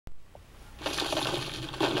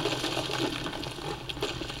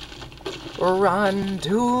Run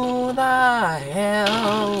to the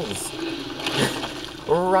hills.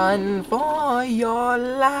 Run for your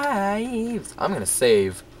lives. I'm gonna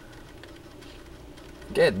save.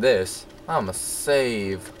 Get this. I'm gonna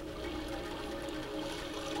save.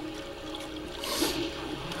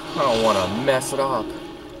 I don't want to mess it up.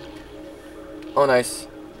 Oh, nice.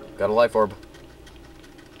 Got a life orb.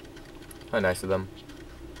 How nice of them.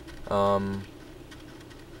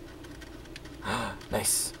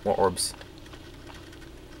 Nice. More orbs.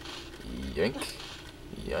 Yank.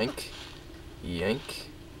 Yank. Yank.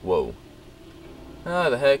 Whoa. Ah,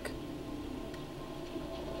 the heck.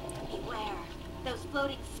 Beware. Those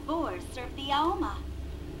floating spores serve the Alma.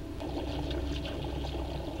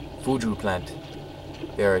 Fuju plant.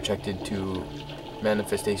 They are attracted to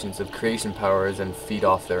manifestations of creation powers and feed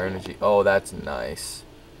off their energy. Oh, that's nice.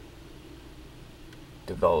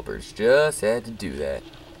 Developers just had to do that.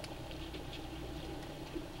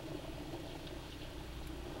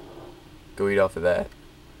 Go eat off of that.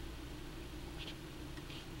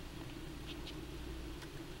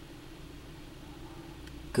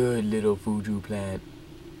 Good little Fuju plant.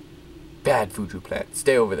 Bad Fuju plant.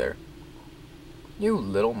 Stay over there. You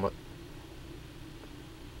little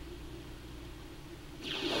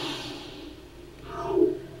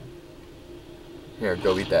Here,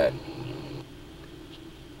 go eat that.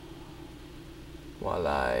 While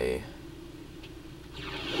I...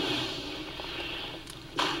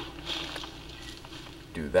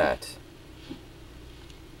 do that.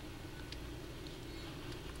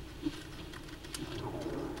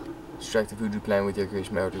 Strike the Fuju plant with your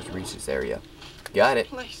creation power to reach this area. Got it.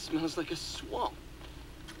 The place smells like a swamp.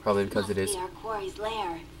 Probably because Must it is. be our quarry's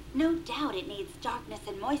lair. No doubt it needs darkness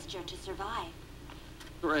and moisture to survive.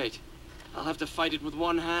 Great. I'll have to fight it with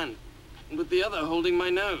one hand, and with the other holding my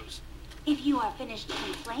nose. If you are finished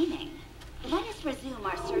complaining, let us resume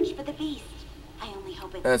our search for the beast. I only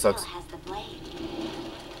hope it still has the blade.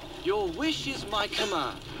 Your wish is my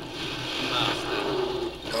command, Master.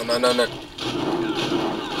 No, no, no, no.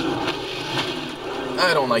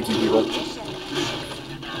 I don't like you people.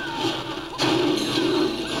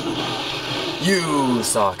 You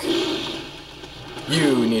suck.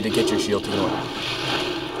 You need to get your shield to go.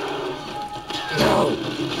 No.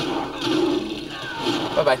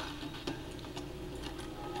 Bye-bye.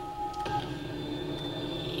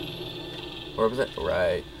 Where was it?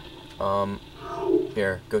 Right.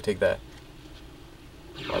 Here, go take that.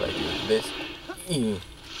 While I do this.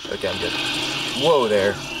 Okay, I'm good. Whoa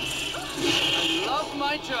there. I love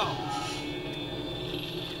my job.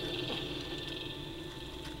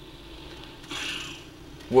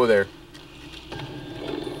 Whoa there.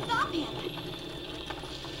 Stop him!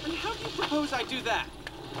 And how do you propose I do that?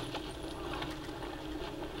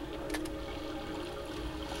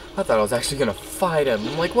 I thought I was actually gonna fight him.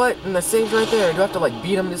 I'm like, what? And the save's right there. Do I have to like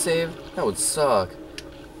beat him to save? That would suck.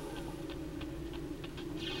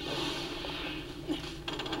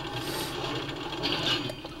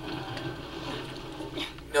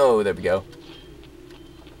 No, there we go.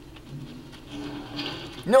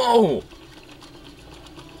 No!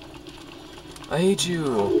 I hate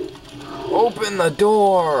you. Open the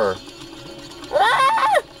door.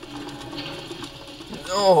 Ah!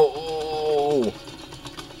 No.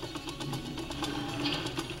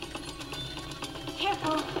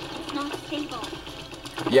 Careful, it's not stable.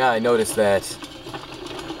 Yeah, I noticed that.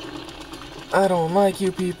 I don't like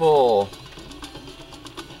you people.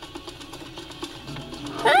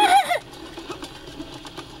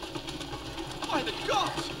 By the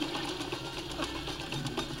gods!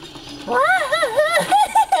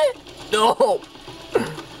 No.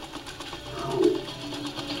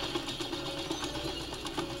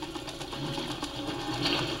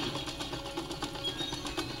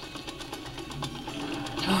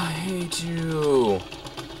 I hate you.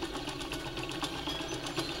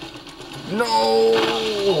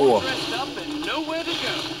 No. Dressed up and nowhere to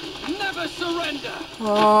go. Never surrender.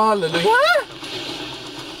 Hallelujah.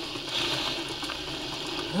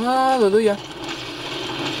 Hallelujah.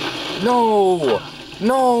 No.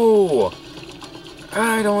 No.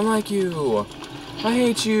 I don't like you. I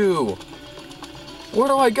hate you. Where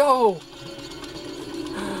do I go?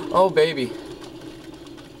 Oh, baby.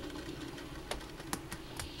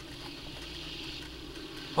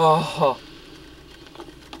 Oh.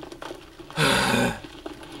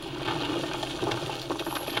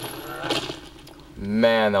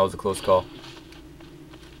 Man, that was a close call.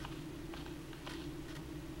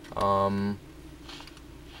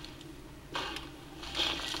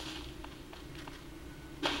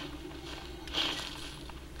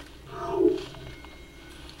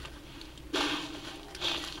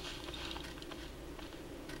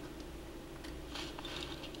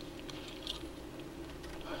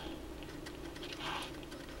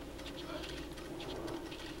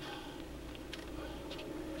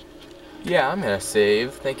 Yeah, I'm gonna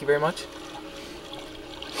save. Thank you very much.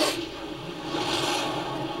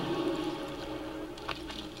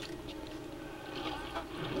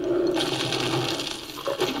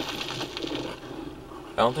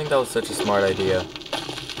 I don't think that was such a smart idea.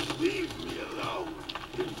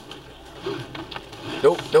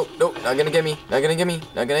 Nope, nope, nope. Not gonna get me. Not gonna get me.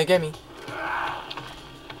 Not gonna get me.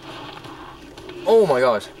 Oh my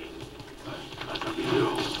gosh.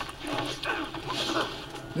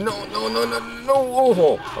 No, no, no, no, no.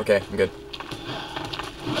 Oh, okay, I'm good.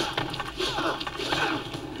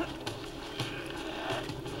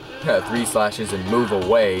 Three slashes and move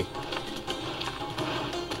away.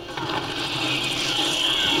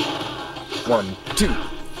 1, 2,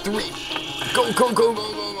 3. Go, go, go, go,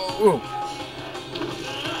 go, go.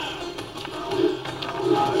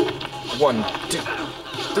 1, 2,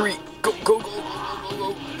 3. Go, go, go, go, go,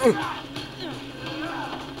 go, go.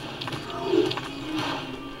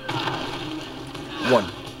 1,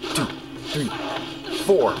 2, 3,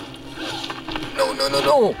 4. No, no, no,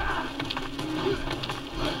 no.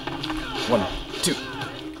 1, 2.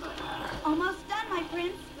 Almost done, my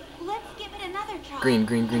prince. Let's give it another try. Green,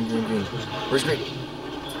 green, green, green, green. Where's green?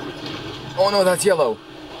 Oh no, that's yellow.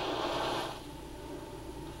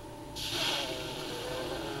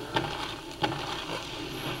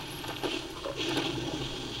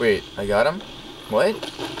 Wait, I got him? What?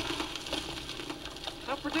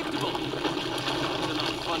 How predictable. They're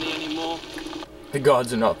not funny anymore. The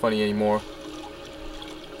gods are not funny anymore.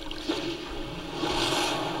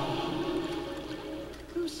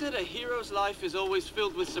 Who said a hero's life is always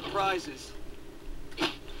filled with surprises?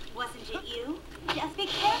 Wasn't it you? Just be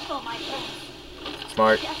careful, my prince.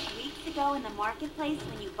 Smart. Just weeks ago in the marketplace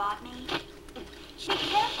when you bought me. Be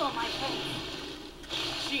careful, my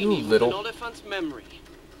prince. Genie with little- an Oliphant's memory.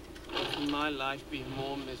 How can my life be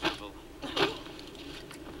more miserable?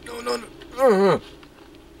 No, no, no.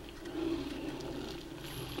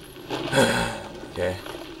 Okay.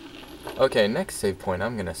 Okay, next save point,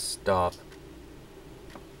 I'm gonna stop.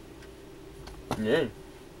 Yeah.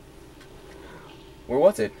 Where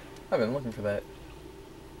was it? I've been looking for that.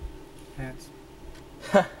 Yes.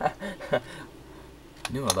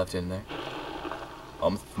 Knew I left it in there.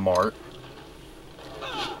 I'm smart.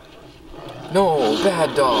 No,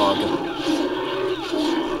 bad dog.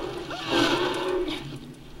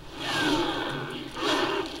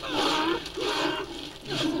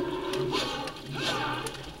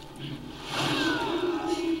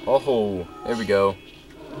 Oh, there we go.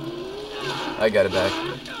 I got it back.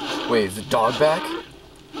 Wait, is the dog back?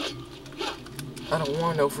 I don't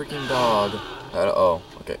want no freaking dog. Oh,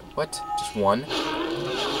 okay. What? Just one?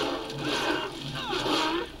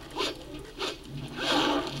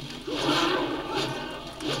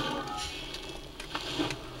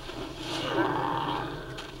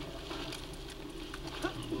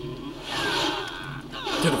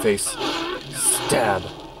 To the face. Stab.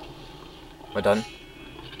 Am I done?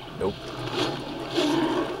 Nope.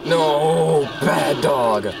 No! Bad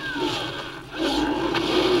dog!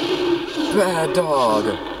 Bad dog!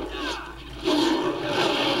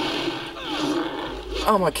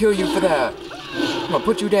 I'm gonna kill you for that! I'm gonna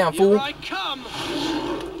put you down, Here fool! I come!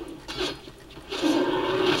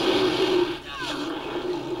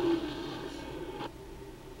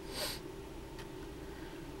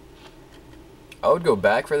 I would go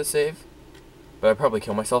back for the save, but I'd probably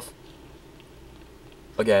kill myself.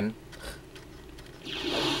 Again.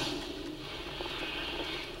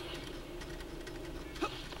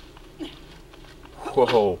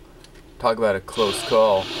 Whoa. Talk about a close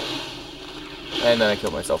call. And then I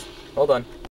killed myself. Hold on.